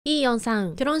이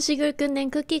영상 결혼식을 끝낸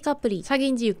쿠키커플이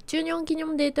사귄 지 6주년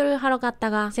기념 데이트를 하러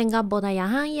갔다가 생각보다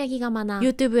야한 이야기가 많아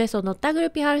유튜브에서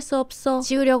넣다글피 할 수 없어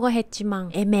지우려고 했지만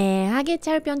애매하게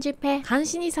잘 편집해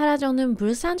간신히 사라져는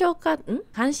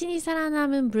간신히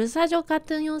살아남은 불사조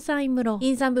같은 영상이므로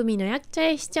인상부미노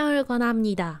약자의 시청을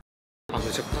권합니다. 아, 너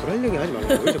자꾸 불알 얘기 하지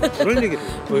말라고. 왜 자꾸 불알 얘기를 해?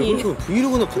 그럼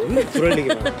브이로그 넣고 왜 불알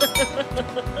얘기만 해?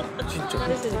 진짜.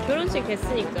 그래서 결혼식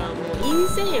했으니까 뭐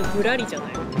인생의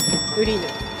불알이잖아요. 우리는.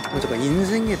 잠깐,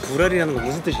 인생의 불알이라는 건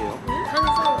무슨 뜻이에요?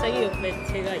 항상 자기 옆에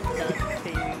제가 있다って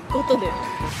いうことで.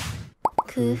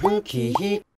 그 후기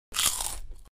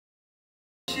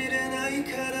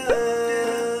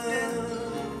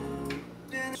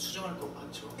수정할 거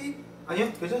많죠?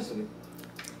 아니요, 괜찮습니다.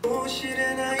 今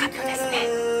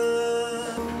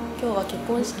日は結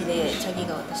婚式でチャギ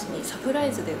が私にサプラ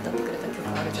イズで歌ってくれた曲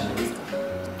あるじゃないですか。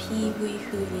 PV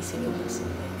風にするんですよ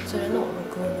ね。それの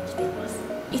録音に来ています。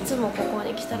いつもここ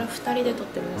に来たら2人で撮っ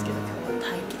てるんですけど、今日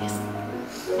は待機です。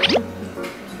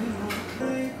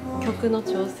曲の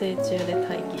調整中で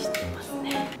待機しています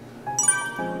ね。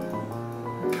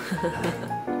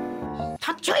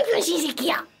たっちょい分親戚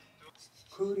や。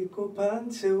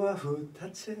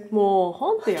もう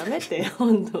ほんとやめて、ほ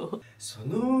んと。そ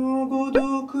の孤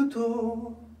独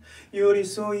と寄り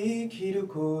添い生きる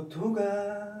こと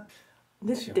が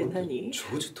ねって何？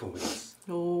長寿と思います。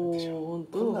おお、ほん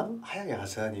と。こんな早い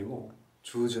朝にも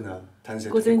上手な男性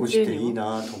と結婚していい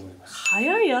なと思います。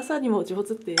早い朝にも上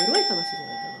手ってエロい話じ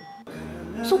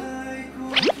ゃないかな。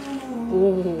お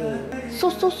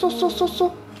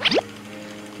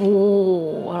お、お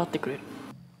お、笑ってくれる。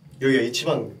 여기가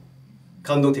이치방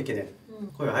감동적이네.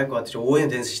 거기 할 것 같아. 저 오해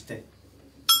댄스 시대.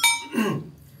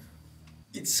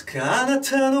 いつかあな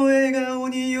たの笑顔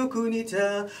によく似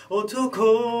た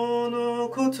男の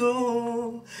こ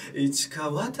といつ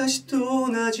か私と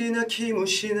同じ泣き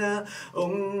虫な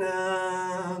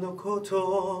女のこ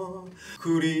と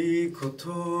繰りこ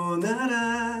とな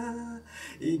ら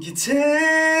生きて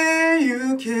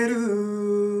ゆけ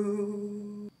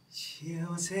る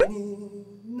幸せに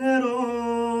な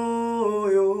ろ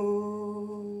う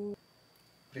よ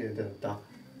그래 됐다.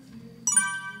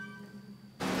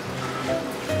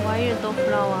 ワイルド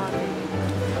フラワー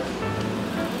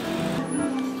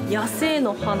で野生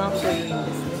の花という意味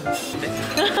ですね。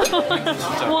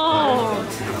와.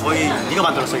 거의 네가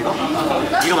만들었어 이거?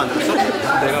 네가 만들었어?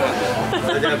 내가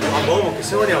만들었어. 내가 먹어볼게.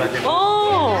 승원이가 만든 거. 오.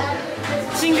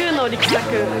 친구의力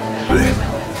作.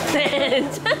 네.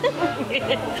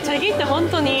 자기って本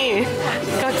当に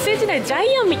学生時代ジャ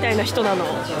イアンみたいな人なの.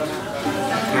 그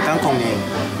땅콩님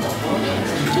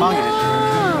빵이래.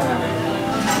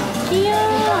 귀여워.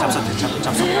 잡숴.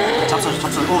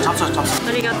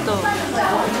 ありがとう.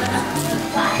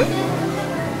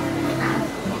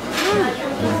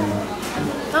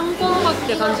 땅콩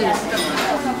같게感じです.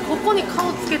 ここに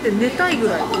顔つけて寝たいぐ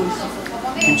らい美味し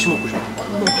い. 김치 먹고 싶어.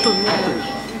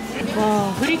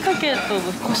 와, 후리카케 또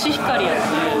코시히카리.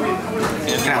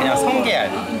 그냥 성게알.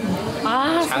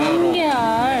 아,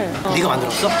 성게알. 네가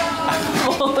만들었어?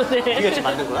 네. 네가 지금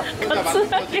만든 거야?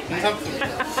 가츠하게.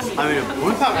 아, 왜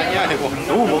몰빵 아니야 이거.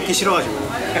 너무 먹기 싫어가지고.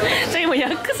 저기 뭐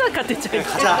야쿠자 같았죠.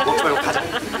 가자. 먹지 말고 가자.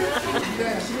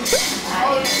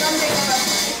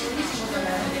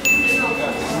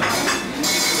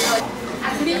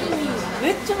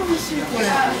 めっちゃ美味しいこれ。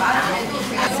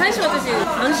最初私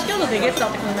暗視強度でゲッター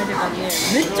って考えてたんでめっち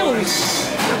ゃ美味し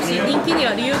い。人気に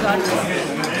は理由があるんで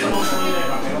す。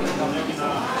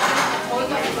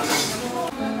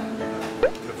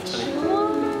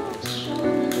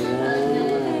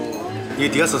 이게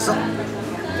네가 썼어?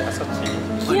 내가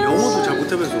썼지. 영어도 잘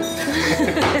못하면서.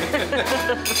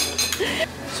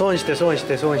 소원시대.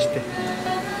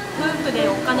 夫婦で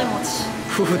お金持ち.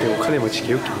 후후대 오카네모치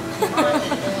개웃기.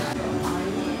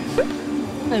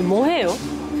 아니 뭐해요?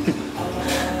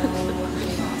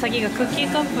 자기가 쿠키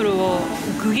커플을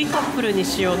구기 커플을 に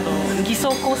しようと偽装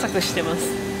工作してま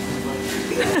す.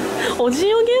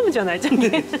 오징어 게임 じゃない? 자기.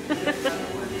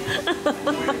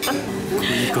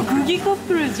 구기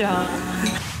커플じゃん.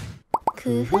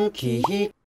 그 후기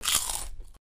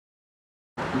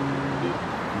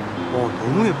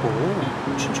너무 예뻐.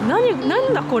 진짜. な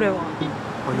んだこれは?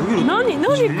 아, 여기로. 何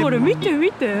これ見て見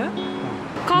て.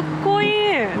 かっこいい.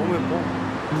 너무 예뻐.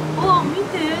 와, 見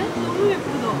て. 너무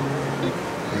예쁘다.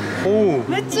 오.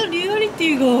 めっちゃリアリテ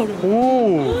ィがある.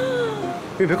 오.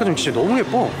 이 백화점 진짜 너무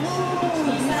예뻐. 와,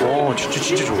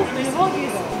 진짜 좋아.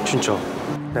 대박이다. 진짜.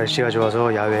 날씨가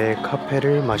좋아서 야외에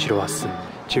카페를 마시러 왔음.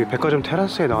 지금 백화점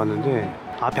테라스에 나왔는데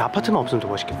앞에 아파트만 없으면 더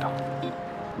맛있겠다.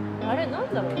 あれな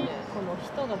んだろうね。この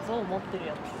人が像持ってる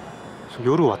やつ.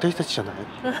 夜私たちじゃない?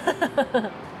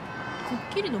くっ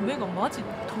きりの目がマジ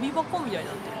飛び箱みたいに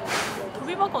なってる。飛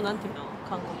び箱なんていうの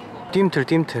韓国語。띠틀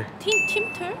띠틀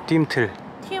띠틀? 띠틀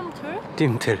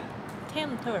띠틀?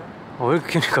 왜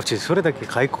이렇게 갑자기 소리답게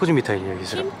가이코지 미타이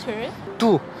얘기했어? 띠틀?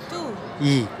 뚜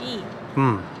이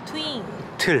트윈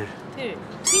틀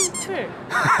트윈틀.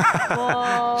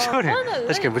 와. 소리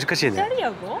確かに難しいね。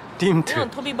 이탈리아고? 띠틀.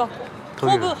 토비箱.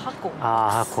 토브箱.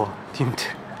 아,箱.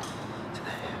 띠틀.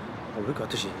 왜 이렇게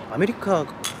私 아메리카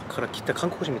から来た韓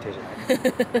国人みたいじゃ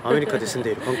ないアメリカで住ん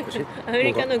でいる韓国人アメ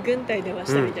リカの軍隊でま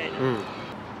したみたいな。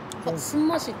あ、すん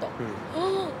ました。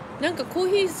なんかコー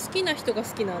ヒー好きな人が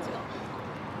好きな味だ。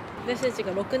私たち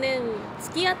が6年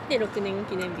付き合って6年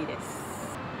記念日です。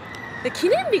で記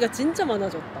念日が진짜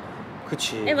많아졌다。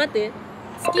 그치。 待って。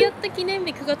付き合った記念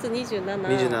日9月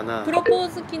27、プロポー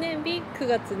ズ記念日9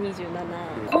月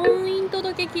27、婚姻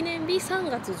届記念日3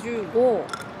月15、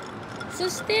そ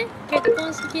して結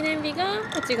婚式記念日が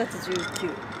8月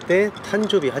19で誕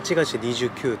生日8月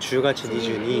29、10月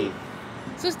22。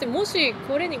そしてもし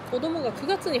これに子供が9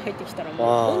月に入ってきたらも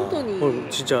う本当に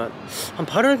진짜 한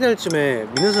 8월 달쯤에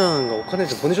皆さんがお金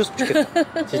좀 보내줬으면 좋겠다.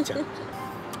 진짜.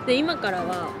 で今から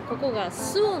はここが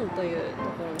スウォンというと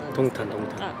ころなんですけど、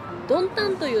ドンタ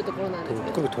ンというところなんですけ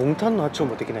ど、ドンタンの発音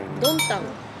もできないよね。ドンタン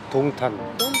ドンタン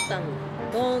ドンタン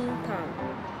ドンタン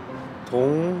ド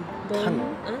ンタン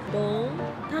ドン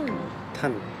タンタ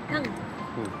ンタン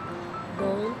ド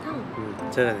ンタ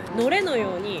ン잘하네。 のれの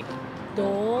ようにド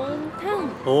ンタン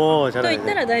と言っ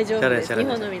たら大丈夫です。日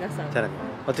本の皆さん。잘하네。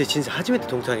 私진짜初めて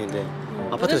ドンタン言うんで、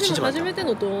私も初めて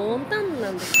のドンタンな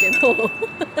んですけど。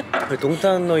ドン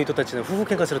タンの人たちの夫婦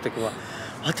喧嘩するときは、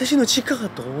私の実家が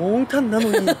ドンタンな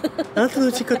のに、あなた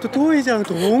の実家と遠いじゃん、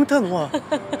ドンタンは。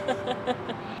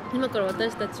今から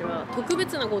私たちは特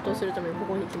別なことをするためにこ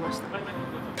こに来ました。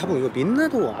 多分이거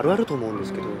민나도 아루아루 또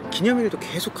먹는데요. 기념일도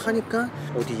계속 하니까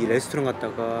어디 레스토랑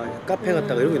갔다가 카페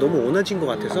갔다가 이런 게 너무 원해진 것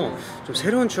같아서 좀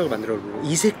새로운 추억을 만들어보고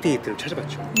이색 데이트를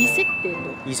찾아봤죠. 이색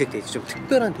데이트? 이색 데이트 좀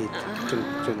특별한 데이트,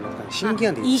 좀 약간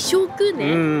신기한 데이트.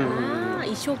 이쇼크네. 아,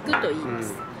 이쇼크と言いま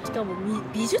す。しかも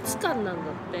美術館なんだっ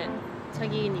て。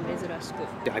 자기니珍しく。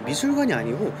 미술관이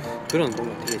아니고 그런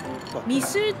뭔가 되게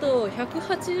미술도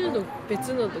 180도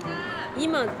別の時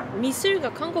今 미술가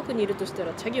한국에 にいるとした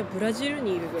ら 자기가 브라질에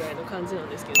いるぐらいの感じなん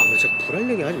ですけど。 아, 자꾸 불알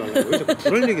얘기 하지 말라고. 왜 자꾸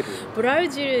불알 얘기도 해.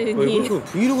 브라질에 이거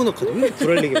브이로그 넣고도 왜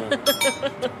불알 얘기만 해.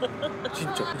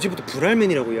 진짜 이제부터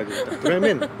불알맨이라고 이야기했다.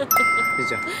 불알맨.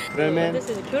 진짜 불알맨. 私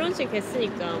たち 결혼식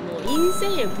했으니까 뭐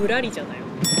인생의 불알이잖아요.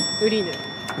 우리는.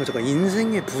 잠깐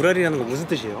인생의 불알이라는 건 무슨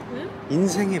뜻이에요? 네?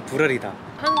 인생의 불알이다.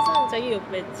 항상 자기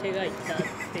옆에 제가 있다っ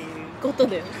ていうこと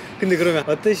だよ. 근데 그러면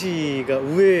아타시가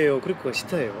우에요, 그리고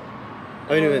시타예요?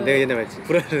 왜냐면 내가 옛날에 말했지.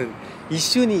 불알은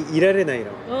이슈니 일하레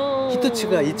나이라고.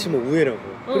 히토치가 이치모 우에라고.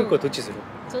 그리고 도치스로.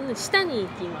 저는 下に行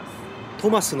きます.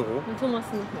 토마스노 호?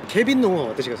 토마스노 호. 케빈 노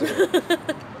호 아타시가 쓰요.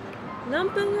 何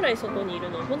分ぐらい外にいる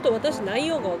の? 本当私内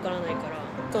容がわからないか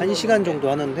ら. 1시간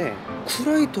정도 하는데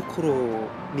쿠라이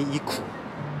토코로니 이쿠.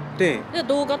 네.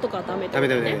 動画とかダメだ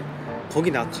ね. 거기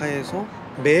낙하에서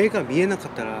매가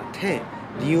미에나카타라 태,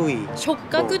 니오이,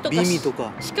 미미と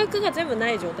か 視覚が全部な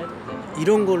い状態ってこと?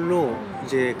 이런 걸로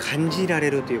이제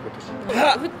간지라레로ということです.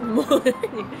 もう普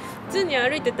通に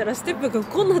歩いてたらステップが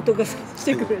こんなとかし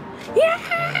てくる.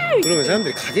 그러면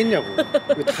사람들이 가겠냐고.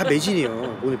 이거 다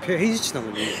매진이요. 오늘 헤이지치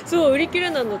나노니. そう、売り切れ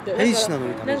なんだって。 헤이지치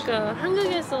나노니 다 なんか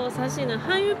한국에서 사시는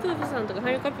한유夫婦さんとか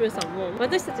한유カップルさんも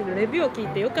私たちのレビューを聞い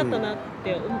てよかったなっ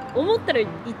て思ったら言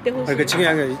ってほしい。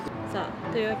さ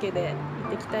あ、というわけで行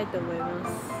ってきたいと思いま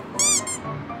す。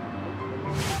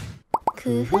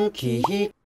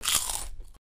 쿠키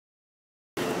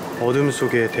어둠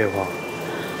속의 대화.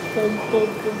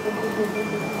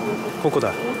 코코다.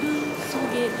 어둠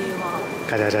속의 대화.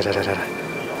 가자자자자자.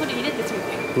 これ入れてつけ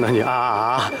て. 아니,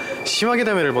 심하게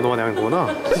다메를 모노마네 하는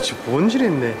거구나. 도대체 뭔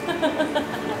짓했네.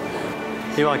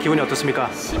 이와 기분이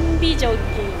어떻습니까? 신비적인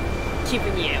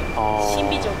기분이에요.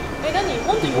 신비적인. 아니,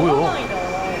 완전 영화관이다.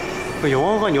 그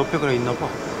영화관 옆에 그냥 있나 봐.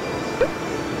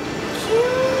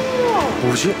 귀여워.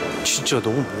 뭐지? 진짜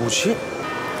너무 뭐지?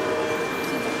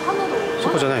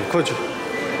 석고잖아요. 그렇죠.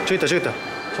 저기 있다. 석고.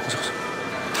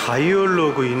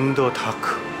 다이얼로그 인 더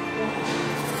다크.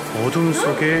 어둠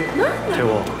속의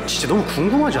대화. 진짜 너무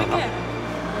궁금하지 않아?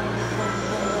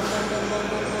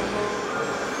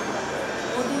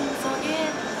 어둠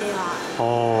속의 대화.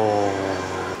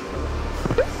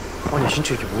 아니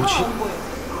진짜 이게 뭐지?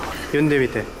 연대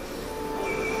밑에.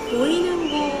 보이는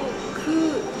거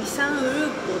그 이상을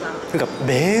보다. 그러니까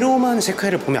매로만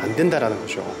세카이를 보면 안 된다라는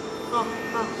거죠.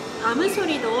 아무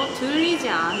소리도 들리지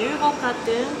않을 것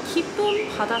같은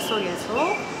깊은 바닷속에서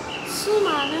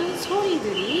수많은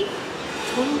소리들이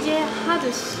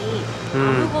존재하듯이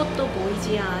아무것도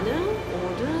보이지 않은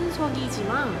어두운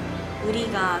속이지만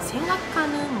우리가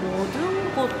생각하는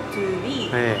모든 것들이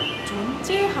네.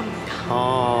 존재합니다.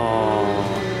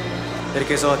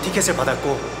 이렇게 해서 티켓을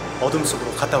받았고 어둠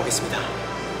속으로 갔다 오겠습니다.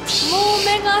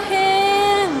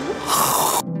 메가헨!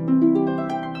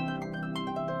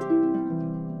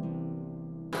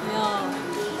 야,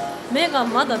 目が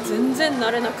まだ全然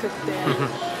慣れなくって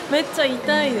めっちゃ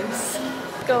痛いです。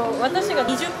私が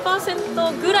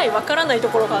 20% ぐらいわからないと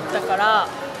ころがあったから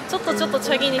ちょっと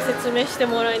チャギに説明して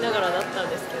もらいながらだったん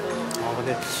ですけど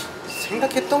근데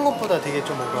생각했던 것보다 되게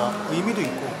좀 뭔가 의미도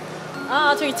있고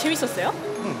저기 재밌었어요?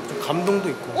 좀 감동도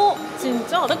있고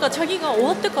진짜? だからチャギが終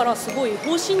わってからすごい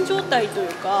放心状態という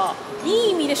かい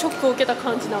い意味でショックを受けた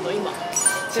感じなの今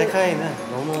세카이는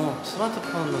너무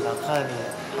스마트폰の中に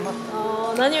ハマっ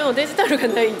た。何もデジタルが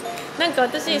ない。なんか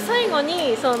私最後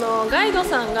にそのガイド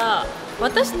さんが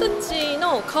私たち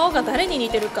の顔が誰に似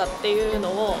てるかっていうの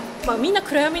を、みんな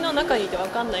暗闇の中にいて分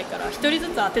かんないから一人ず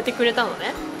つ当ててくれたの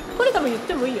ね。これ多分言っ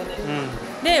てもいいよね。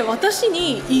で私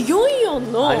にイギョンヨ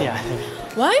ンのワ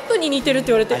イプに似てるって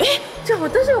言われて、じゃあ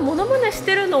私がモノマネし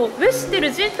てるの왜知って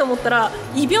るじって思ったら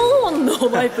イビョンウォン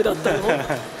のワイプだったの。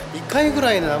 2回ぐ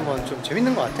らい는 한번 좀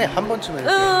재밌는 것 같아. 한 번쯤은.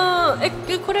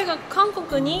 これが韓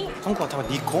国に 한국は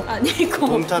2個? 2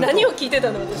個何を聞いて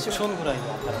たの私は 9천ぐらいの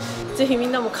あったらしい。ぜひみ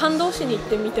んなも感動しに行っ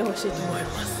てみてほしいと思いま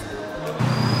す。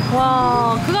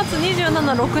わあ、9月27、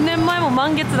6年前も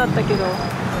満月だったけど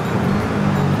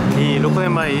이 6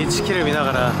年前이 치키를見な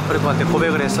がらコレコ한테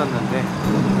고백을 했었는데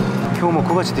今日も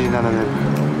9月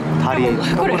17달이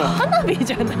これ花火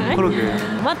じゃない? 그러게.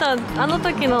 またあの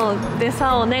時のデ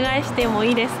サをお願いしても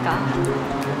いいですか?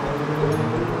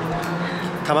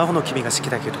 卵の君が好き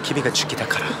だけど君が好きだ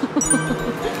から。は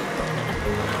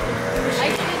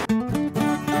い。